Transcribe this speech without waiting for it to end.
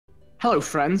Hello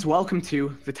friends, welcome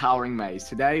to the Towering Maze.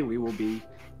 Today we will be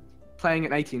playing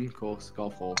an 18-course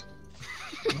golf hall.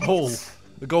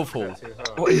 The golf hall.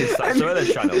 What is that?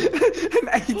 Sidemen Channels. An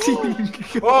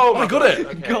 18 Oh, I got it!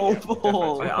 Okay, golf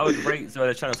hall. Wait, I would rate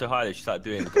Sidemen Channels so high that she started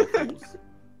doing golf balls.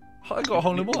 I got a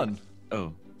hole in one.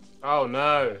 Oh. Oh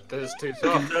no, this is too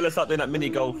So soft. let's start doing that mini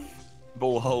golf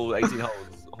ball hole, 18 halls.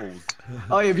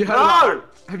 Oh, have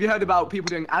you heard about people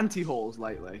doing anti-hauls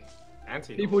lately?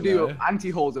 People do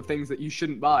anti-hauls of things that you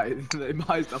shouldn't buy. They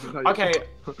buy stuff and tell you, Okay.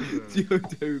 Yo,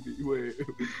 Toby, wait.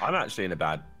 I'm actually in a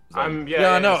bad zone.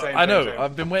 Yeah, I know. same, I know. same.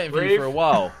 I've been waiting for you Breathe. for a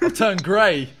while. I've turned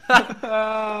grey.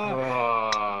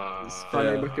 Oh, It's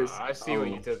funny Yeah. because I see what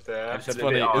you did there. It's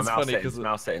funny, it's funny 'cause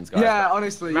mouse settings, guys. yeah,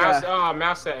 honestly, Mouse, yeah.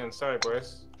 mouse settings. Sorry,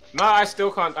 boys. No, I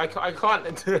still can't. I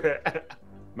can't do it.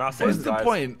 Mouse What settings, is the guys.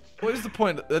 point? What is the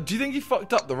point? Do you think he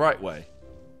fucked up the right way?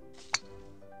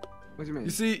 What do you mean?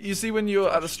 You see when you're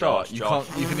at the start, Josh.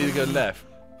 you can either go left.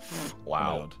 Wow.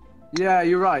 Oh my God. Yeah,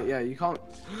 you're right. Yeah, you can't.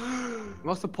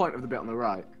 What's the point of the bit on the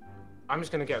right? I'm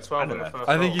just gonna get 12 on the first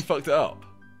I think roll. you fucked it up.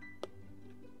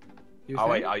 You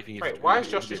Oh, think? wait, you think he's Wait, why is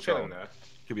Josh just chilling there?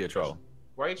 Could be a troll.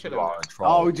 Why are you chilling You there? are a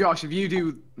troll. Oh, Josh, if you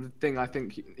do the thing, I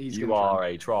think he's You gonna try are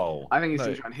a troll. I think he's No.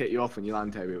 gonna try and hit you off when you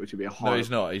land, Toby, which would be a No, horrible. he's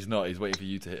not. He's not. He's waiting for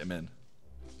you to hit him in.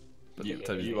 But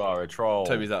Toby's, You are a troll.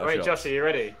 Toby's out of Wait, shots. Josh, are you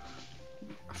ready?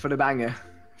 For the banger.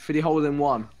 For the hole in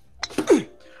one.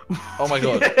 Oh my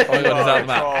God. Oh my God, he's out of the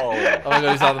map. troll. Oh my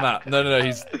God, he's out of the map. No,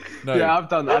 he's... No. Yeah, I've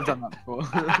done that before.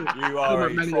 You are a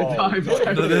Many troll. times.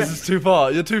 No, this is too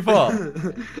far. You're too far.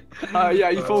 Yeah,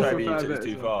 you fall for Toby, a you fair took bit. this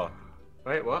too far.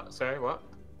 Wait, what? Sorry, what?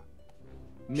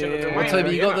 Yeah. Well,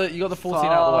 Toby, you got the 14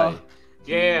 out of the way.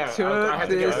 Yeah, Took I had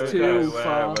to this go. too Where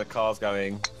far. the car's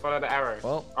going. Follow the arrow.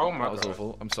 Well, oh my that was God.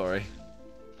 awful. I'm sorry.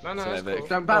 No, Sorry, that's Vic. cool.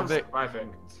 Don't bounce. Vic. Bye, Vic.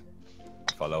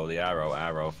 Follow the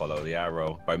arrow, follow the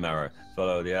arrow. Bone marrow.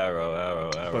 Follow the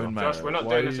arrow. Bone marrow. Josh, we're not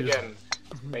Why doing this you- again.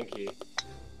 Thank you.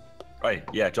 Right,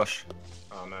 yeah, Josh.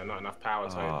 Oh no, not enough power,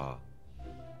 Toby. Ah,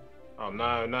 Oh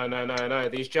no.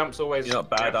 These jumps always. you're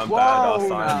not bad, I'm Whoa, bad, I'll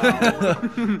sign. now.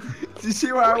 Did you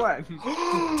see where I went?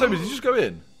 Toby, did you just go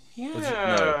in?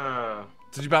 Yeah.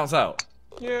 Did you bounce out?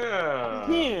 Yeah.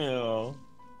 Yeah.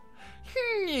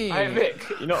 Hey, Vic.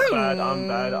 You're not bad, I'm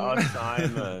bad, I'm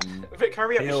Simon. Vic,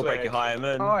 hurry up, He'll your break your leg.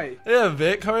 hymen. Oi. Yeah,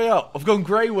 Vic, hurry up. I've gone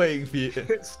grey waiting for you.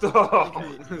 Stop.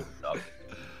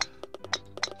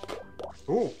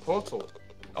 Ooh, portal.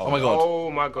 Oh my God.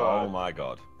 Oh my God. Oh my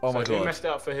god. Oh my So who God. messed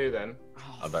it up for who then?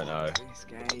 I don't know. This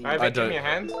game. Hey, Vic, I give don't- me a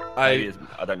hand. Maybe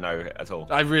I I don't know at all.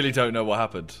 really don't know what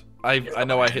happened. I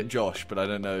know I hit Josh, but I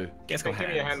don't know. Guess Vic, give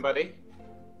me a hand, buddy.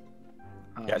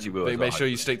 You actually will. Vic, as make well. sure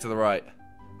you stick to the right.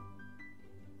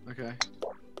 Okay.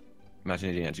 Imagine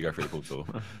you didn't actually go through the portal.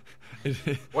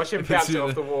 Watch him It puts bounce it you in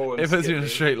off the wall and It puts you skip in a me.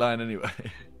 straight line anyway.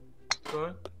 Go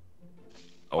on.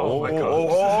 Oh my God.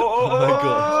 Oh my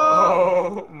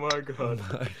God. Oh my God.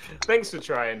 Thanks for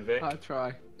trying, Vic. I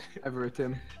try. Everett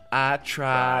him. I Try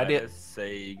tried to it.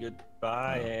 say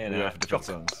goodbye and We I have different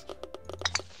songs.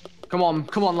 Come on,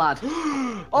 lad.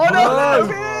 Oh No! no!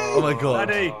 Oh my God.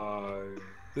 Daddy.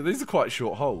 These are quite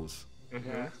short holes.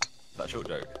 Yeah. That short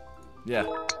joke. Yeah.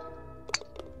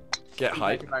 Get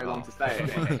height. Taking very long to say it.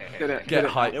 Did it? Get Did it?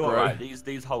 height, You know what, bro. right?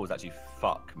 These holes actually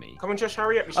fuck me. Come on, Josh,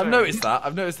 hurry up. I've noticed that.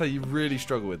 I've noticed that you really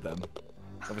struggle with them.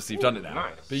 Obviously, you've done it now.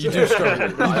 Nice. But you do struggle.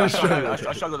 You do struggle. I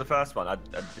struggled with the first one. I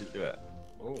didn't do it.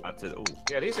 I did. Ooh.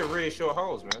 Yeah, these are really short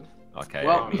holes, man. Okay.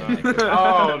 Well-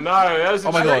 Oh no, those are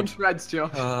Oh my God. Threads,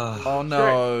 Josh. Oh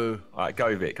no. Alright,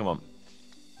 go Vic. Come on.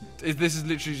 This is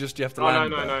literally just you have to Oh land.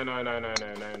 no.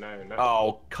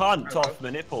 Oh, cunt off my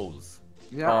nipples.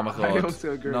 Yeah. Oh my God. I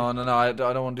also agree. No, I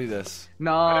don't want to do this.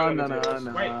 No, I no, don't no, wanna do this.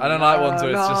 no. Wait. I don't like ones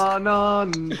where it's just-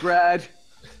 No, bread.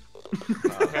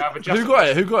 Okay, I've Who adjusted got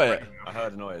it? Who got it? I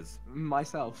heard a noise.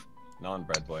 Myself. Naan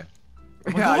bread boy.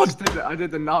 Yeah, I God. just did it. I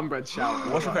did the naan bread shout.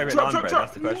 What's your favourite Chop, naan chop, bread? chop.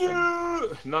 That's the question. Yeah.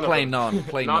 None Plain of them. naan.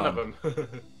 Plain None naan. of them.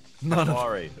 None of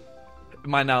Sorry.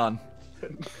 my naan.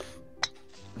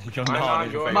 Your My naan naan,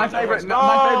 is your your My favourite. favorite, No!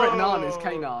 my favorite naan is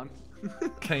K-naan.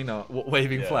 Canaan.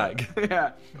 Waving Yeah. flag.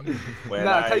 Yeah. When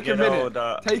No, I take a get minute.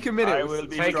 older, Take a minute. I will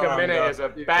be Take a minute stronger. is a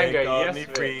They banger, got yes, me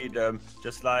Vic. freedom,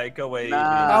 just like a waving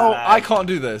Nah. No, flag. I can't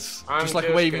do this. I'm Just like a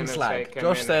just waving gonna slag. take a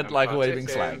Josh minute said and like a punch waving it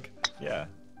in. slag. Yeah.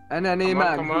 And any Come on,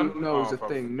 man come on. who knows Oh, a fuck.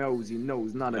 thing knows he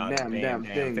knows not a Not damn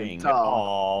thing at at all.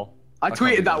 all. I can't do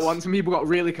tweeted that this. once and people got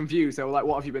really confused. They were like,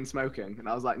 "What have you been smoking?" And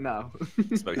I was like, "No."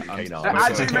 Smoking I'm- canine. That I'm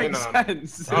actually sorry. makes Canaan.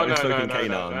 sense. Oh no, Smoking no.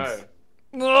 canines.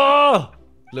 Oh!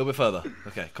 A little bit further.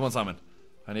 Okay, come on, Simon.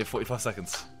 I need 45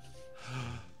 seconds.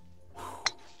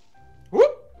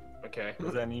 Whoop. Okay.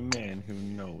 Does any man who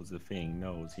knows a thing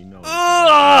knows he knows?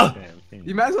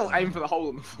 You may as well aim for the hole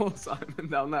in the floor, Simon,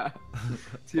 down there.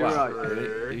 To your right.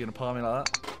 Are you gonna palm me like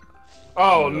that?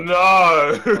 Oh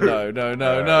no! Oh,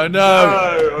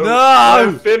 no!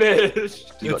 I'm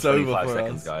finished. You got It's over 25 for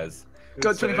seconds, us. guys.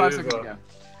 Got 25 seconds to go.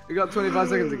 We got 25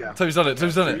 seconds to go. Toby's done it.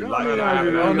 Toby's done it.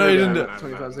 Oh, no, you didn't do it.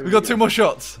 25 seconds. We got 2 more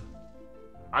shots.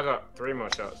 I got 3 more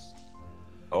shots.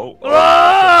 Oh.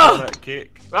 That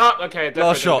kick. Oh, okay. Definitely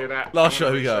Last shot. Do that. Last shot.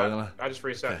 Here we go. I just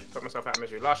reset. Put myself out of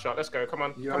misery. Last shot. Let's go. Come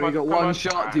on. You come only on, got come 1 on.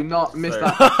 shot. Do not miss So-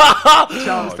 that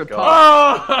chance to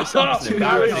God. putt. It's not too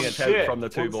Holy much. shit. From the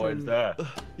 2 boys there.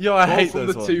 Yo, I Ball hate from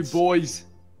those the 2 ones. boys.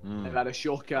 They've had a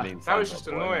shocker. That was just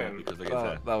annoying. Because they get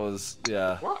there. That was,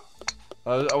 yeah. What?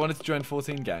 I wanted to join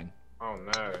 14 gang. Oh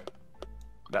no.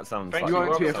 That sounds Thank like you want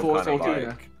it to be a some 4-14, kind of yeah.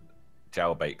 like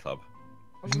jailbait club.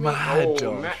 What do you mean? Mad, Oh,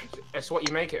 Josh. It's what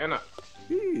you make it, innit?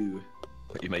 Ooh.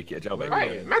 But you make it a jailbait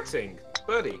Hey, club. matting.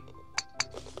 Birdie.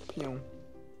 Pew.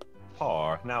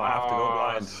 Par. Now I have to go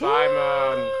blind.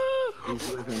 Simon.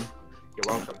 He's living. You're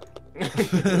welcome.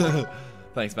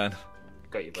 Thanks, man.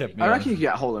 Got you, Kept buddy. me I on. reckon you can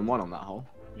get a hole in one on that hole.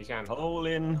 You can. Hole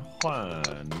in one.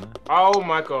 Oh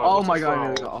my god. Oh what's my this god, I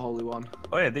nearly roll? got a hole in one.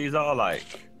 Oh yeah, these are like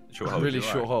short holes. Really you're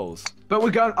short right. holes. But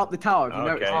we're going up the tower, if you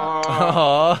Okay. notice.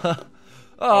 Oh.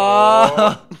 Aww.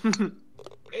 Oh.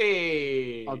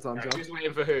 Hey. Odds on, Right, Josh. who's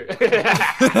waiting for who?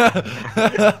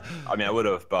 I mean, I would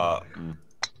have, but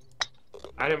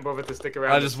I didn't bother to stick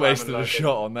around. I with just Simon wasted a Logan.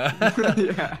 shot on there.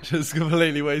 Yeah. Just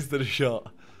completely wasted a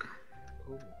shot.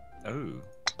 oh,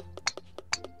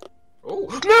 Oh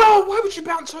no! Why would you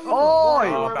bounce over? Oi!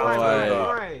 Oh,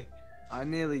 Why? I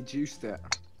nearly juiced it.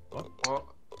 What?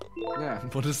 Yeah.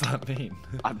 What does that mean?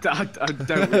 I don't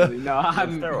really know. I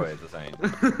hadn't. steroids are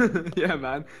saying. Yeah,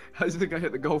 man. I just think I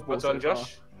hit the golf ball. What's on, so far.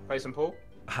 Josh? Play some pool.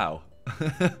 How?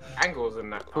 Angles in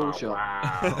that. Pool Oh, shot.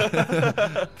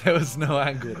 wow. There was no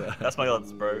angle there. That's my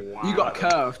odds, bro. You got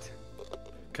curved.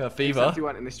 Curve Except fever. you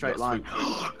went in a straight That's line.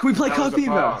 sweet. Can we play That curve was a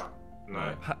fever? par.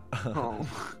 No. Oh.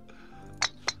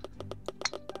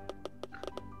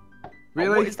 Oh,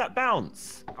 Really? what is that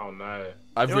bounce? Oh no.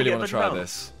 I You don't really get want to the try bounce.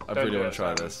 this. I Don't really do want it, to try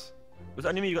Simon. this. Was that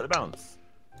only me you got the bounce?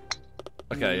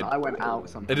 Okay. I went out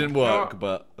somehow. It didn't work,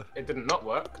 but It didn't not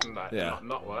work. Like, Yeah.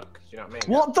 Not work. Do you know what I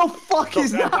mean? What the fuck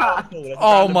is that?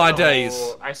 oh my days.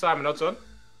 Oh, I Simon, odds on.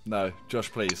 No,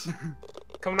 Josh, please,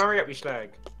 Come on, hurry up, you slag.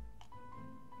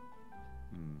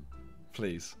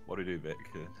 please, What do we do, Vic?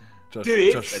 Josh, Do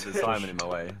it. Josh, There's a Simon in my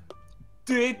way.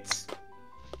 Do it.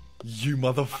 you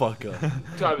motherfucker,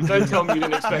 Simon, don't tell me you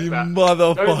didn't expect you that.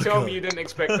 motherfucker. Don't tell me you didn't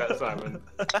expect that, Simon.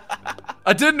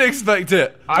 I didn't expect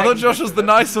it. I I thought Josh was expected the it.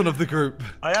 nice one of the group.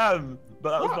 I am, but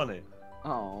that was funny.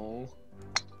 Oh.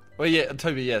 Well, yeah,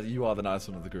 Toby, yeah, you are the nice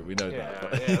one of the group. We know Yeah,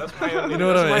 that. But... yeah, that's my only, You know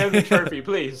what that's I my mean? only trophy.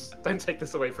 Please, don't take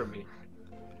this away from me.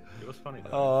 It was funny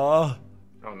though. Aw.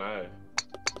 Oh no.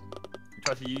 You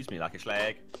tried to use me like a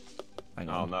slag. Hang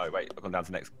Oh on. no, wait, I've gone down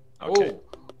to next. Okay.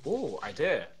 Oh, I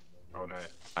dare. Oh no.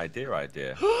 Idea.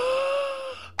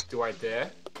 Do I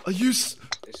dare? Are you? It's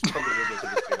probably easier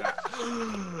to just do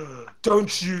that.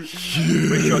 Don't you?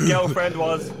 Wish your girlfriend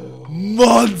was.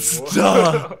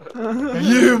 Monster!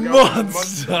 you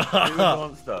monster! You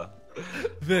monster.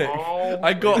 Vic, Oh,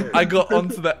 I got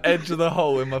onto the edge of the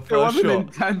hole in my It first wasn't shot,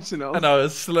 intentional. and I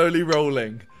was slowly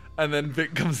rolling, and then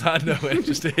Vic comes out of nowhere and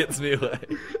just hits me away.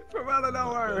 From out of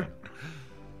nowhere.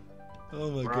 Oh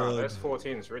my Wow, god. those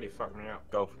 14s really fucked me up.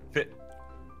 Go fit.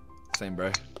 Same,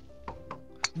 bro.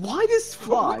 Why does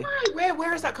fly?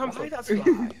 Where has that come from?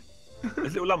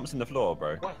 There's little lumps in the floor,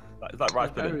 bro. What? It's like rice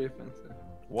Very pudding. offensive.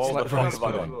 What It's like the fuck rice have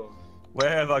I pudding. gone? Where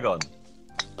have I gone?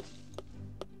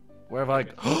 Where have I?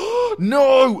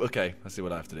 No! Okay, I see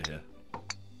what I have to do here.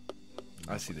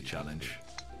 I see the challenge.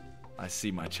 I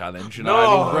see my challenge, and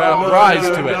I will rise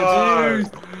to it.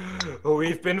 Oh,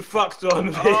 we've been fucked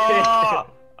on. Ah!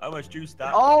 I almost juiced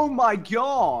that. Oh my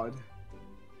god.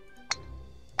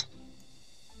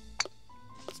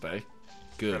 Stay.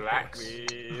 Good. Relax.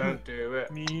 Don't do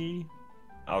it. Me.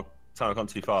 Oh, time I've gone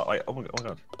too far. Wait, oh my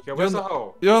god. Yo, where's the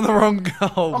hole? You're on the wrong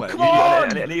goal, mate. come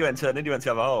on! And you went to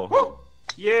the other hole. Woo!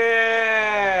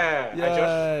 Yeah!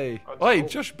 Yay! Josh. Wait,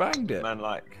 Josh banged it. Man,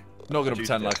 like. Not gonna Juiced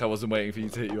pretend it. like I wasn't waiting for you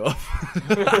to hit you off.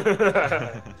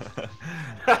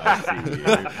 I see you.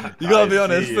 You gotta I be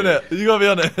honest, see innit? You gotta be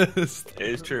honest. It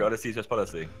is true. Honesty is just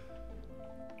policy.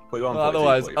 41, Well, 42,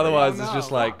 otherwise, 43. otherwise Oh, it's no,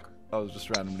 just like I was just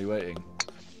randomly waiting.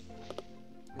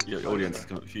 Your audience is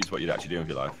confused what you'd actually do with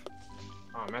your life.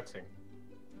 Oh, matting.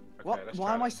 Okay, What? let's Why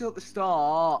try am I this. still at the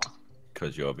start?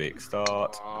 Because you're Vic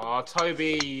start. Oh,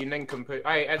 Toby, you nincompoop.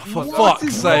 Hey, Ed, For What fuck's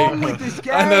is sake. wrong with this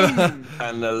game?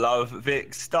 And the love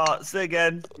Vic starts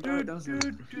again. No, it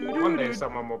doesn't. one day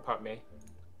someone will put me.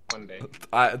 One day.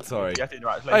 Sorry. You have to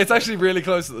interact Hey, it's actually really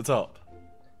close at the top.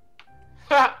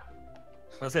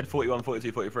 I said 41,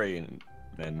 42, 43, and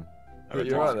then. But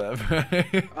you're right there, bro.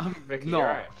 I'm Vicky, not. you're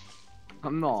right.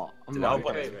 I'm not. I'm The not. whole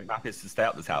point of the map is to stay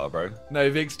up the tower, bro. No,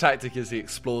 Vic's tactic is he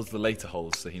explores the later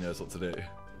holes so he knows what to do.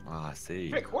 Ah, I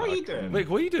see. Vic, what are you doing? Vic,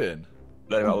 what are you doing?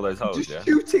 Learning about all those holes, Just yeah?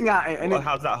 shooting at it, and Well, it,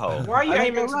 how's that hole? Why are you I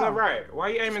aiming don't to the know. right? Why are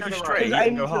you aiming Go to the straight,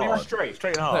 right? you can go aim hard. Straight.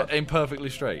 Straight and No, hard. aim perfectly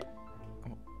straight.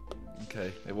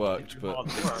 Okay, it worked, but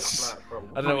Right, right, bro.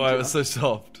 I don't know why it was so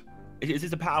soft. It's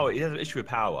just a power. He has an issue with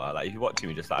power. Like if you watch him,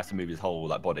 he just has to move his whole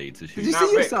like body to shoot. did you Now, see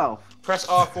Vic. yourself? Press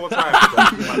R 4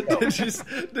 times.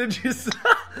 Did you?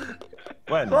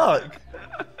 When? Fuck!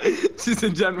 Just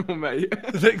in general, mate.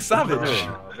 Vic Savage.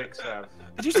 Oh, Vic Sav.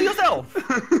 Did you see yourself?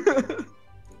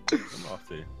 I'm off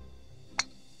to.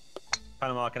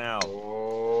 Panama Canal.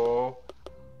 Oh.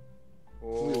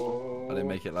 Oh. I didn't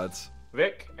make it, lads.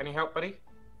 Vic, any help, buddy?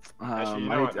 Actually, you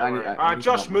know what? I Don't need- worry. I need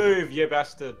Josh, help. move, you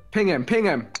bastard. Ping him, ping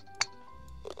him.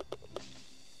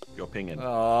 You're pinging.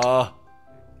 Ah,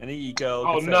 An e-girl.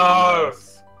 Oh, could say no.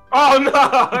 yes. Oh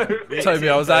no! Vic Toby,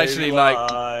 I was is actually like,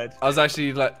 wide. I was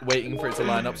actually like waiting for it to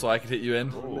line up so I could hit you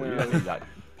in. Oh, you actually like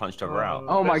punched her out.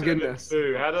 Oh my That's a bit goodness.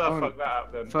 too. How did I Oh. fuck that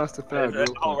up then? First to third. There's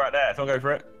real a hole quick. right there. Someone go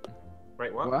for it.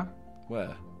 Wait, what? What?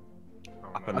 Where?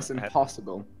 Oh, Up no. and- That's Ahead.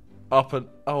 impossible. Up and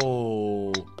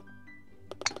oh.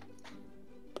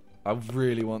 I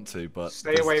really want to, but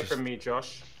Stay away from me,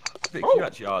 Josh. Vic, Oh. you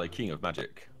actually are the king of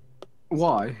magic.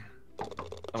 Why? Oh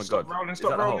my Stop god. rolling, Is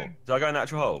stop that the hole? rolling. Did I go in the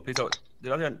actual hole? Please don't.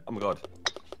 Did I go in? Oh my god.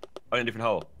 I in a different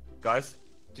hole. Guys,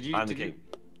 Did you? I'm the did king. You...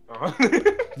 Oh.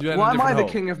 You went in a Why am I different the hole.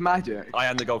 king of magic? I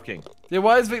am the golf king. Yeah,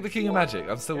 why is Vic the king of magic?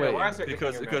 I'm still Yeah, waiting. why is it the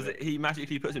Because king of because magic? he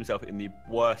magically puts himself in the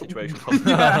worst situation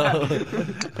possible.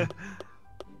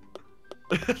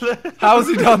 How has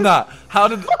he done that? How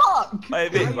did? Fuck! Hey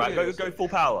Vic, right, Yes. go full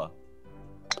power.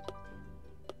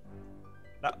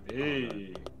 That,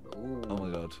 Hey. Oh my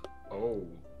god. Oh.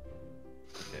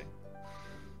 okay.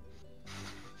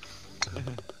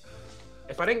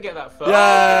 If I didn't get that first.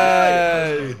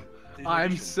 Yay!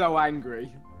 I'm so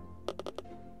angry.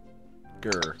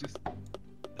 Grr. Just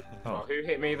Oh, who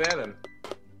hit me there then?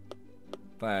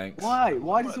 Thanks. why?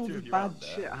 Why does Well, all two this of you bad out there.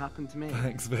 shit happen to me?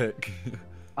 Thanks, Vic.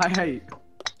 I hate.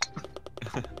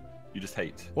 You just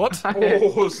hate. What? I hate.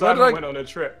 Oh, Simon I- went on a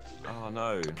trip. Oh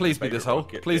no. Please be this hole.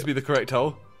 Rocket Please bit. be the correct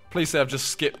hole. Please say I've just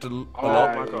skipped a Oh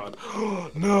lot. my god.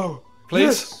 No. Please.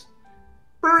 Yes.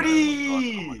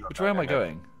 Birdie. Which way am I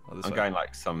going? Oh, this I'm way. going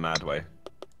like some mad way.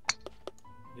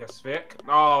 Yes, Vic.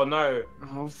 Oh no.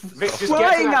 Oh, Vic, just get to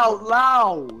crying that- out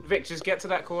loud! Vic, just get to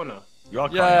that corner. You are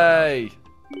crying.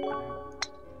 Yay! Oh,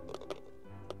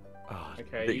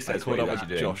 Okay. Vic you says keep what caught you up doing with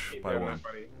actually doing. Josh that. Keep by doing one. that,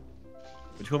 buddy.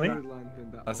 What do you call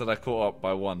me? I said I caught up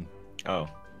by one. Oh.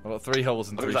 I've got 3 holes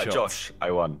and I 3 was like shots. Josh. I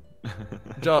won.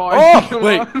 Oh,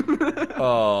 wait!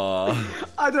 Oh.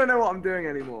 I don't know what I'm doing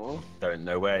anymore. Don't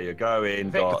know where you're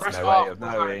going. Vic, Got press no R, way of full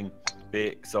knowing.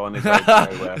 Vic's on his way to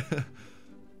nowhere.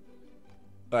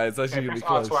 Right, it's actually Okay, gonna be press R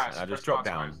close. twice. I just press dropped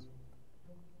R down.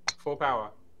 twice. Full power.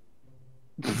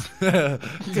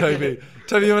 Toby,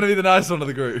 you want to be the nice one of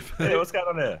the group? Hey, what's going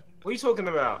on here? What are you talking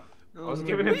about? I was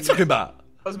giving What are him. you talking about?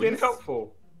 I was being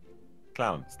helpful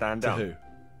Clown, stand To down. who?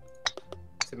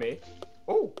 to me.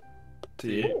 Oh.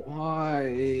 To you? Why?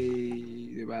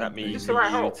 That means Just the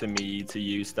right you hole. to me to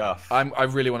you stuff. I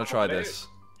really want to try this.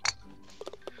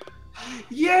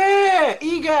 Yeah,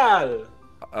 Eagle.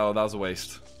 Oh, that was a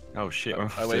waste. Oh shit!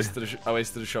 I wasted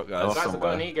a shot, guys. Oh. That's got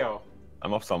somewhere. an eagle.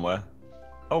 I'm off somewhere.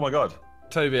 Oh my god!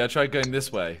 Toby, I tried going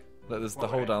this way. Look, there's the What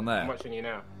hole way? down there. I'm watching you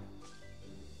now.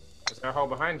 Is there a hole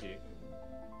behind you?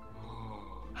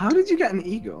 How did you get an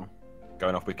eagle?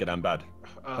 Going off wicked and bad.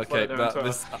 Okay, follow down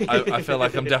this to- I feel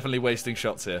like I'm definitely wasting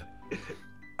shots here.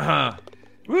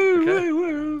 Woo Okay.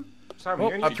 woo! Simon, Well,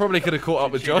 you're in I probably could have caught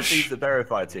up with She just sees Josh. the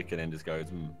verified tick and then just goes,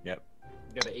 yep.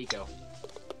 You're the eagle.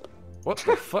 What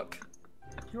the fuck?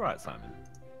 You're right, Simon.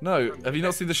 No, have you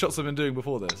not seen the shots I've been doing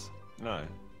before this? No.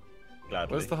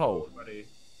 Gladly. Where's the hole? Buddy.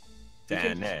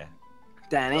 Down there.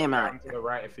 Danny, Down man. to the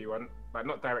right if you want. Like,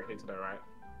 not directly to the right.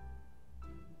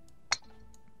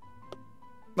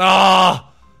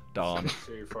 Ah! Darn.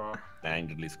 Too far. Dang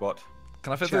diddly squat.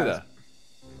 Can I fit through Chaz. there?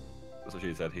 That's what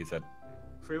she said. He said.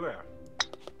 Through where?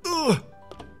 Ugh!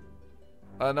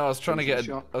 No, I was trying to get.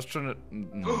 Shot. I was trying to.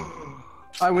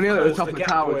 Alright, we're nearly at the Close top the of the gap,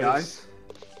 tower, boys. guys.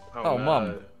 Oh, no.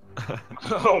 mum.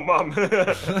 Oh, mum.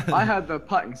 I heard the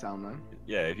putting sound then.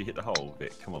 Yeah, if you hit the hole,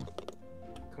 Vic, come on.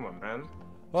 Come on, man.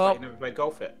 Well, you never played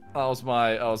golf it. that was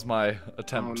my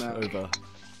attempt over.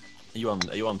 Are you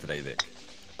on today, Vic?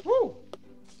 Woo!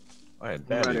 I had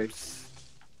barely. Ready.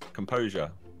 Composure.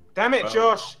 Damn it,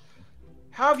 Josh!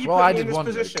 How have you Well, put I me in did this one,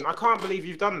 position? I can't believe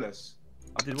you've done this.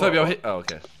 I did Toby, what? I'll hit. Oh,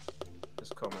 okay.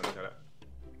 Just come and look at it.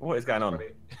 What is going on?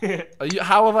 Are you?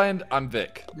 How have I? I'm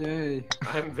Vic. Yay.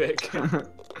 I'm Vic.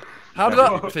 How did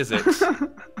I? Physics.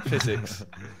 Physics.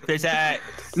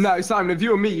 Physics. No, Simon, if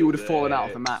you were me, you would have fallen out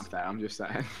of the map there. I'm just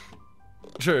saying.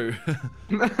 True.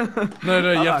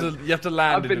 No, you have to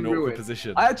land in an awkward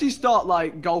position. I actually start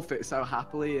like golf it so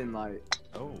happily, and like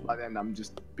then I'm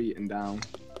just beaten down.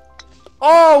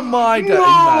 Oh my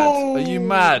god! Are you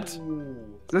mad? Is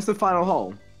this the final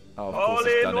hole? Oh, of course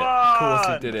he's done it. Of course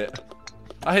he did it.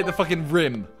 I hit the fucking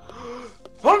rim.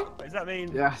 What does that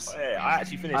mean? Yes. Oh, yeah, I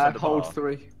actually finished I at the hold bar.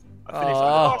 3. I finished at the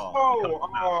bar.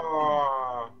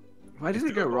 Oh. Why did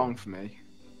it go wrong for me?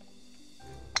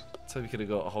 So we could have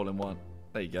got a hole in one.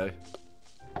 There you go.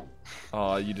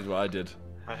 Oh, you did what I did.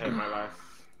 I hate my life.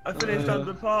 I finished at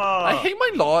the bar. I hate my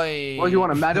life. What, do you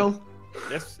want a medal?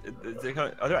 Yes, I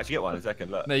do actually get one in a second.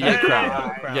 Look. No, you get a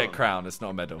crown. You get a crown. It's not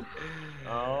a medal.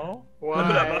 Oh. Why? Look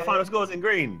at that. My final score's in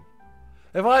green.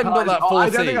 If I hadn't got that 14... I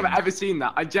don't think I've ever seen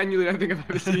that. I genuinely don't think I've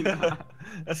ever seen that.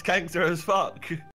 That's gangster as fuck.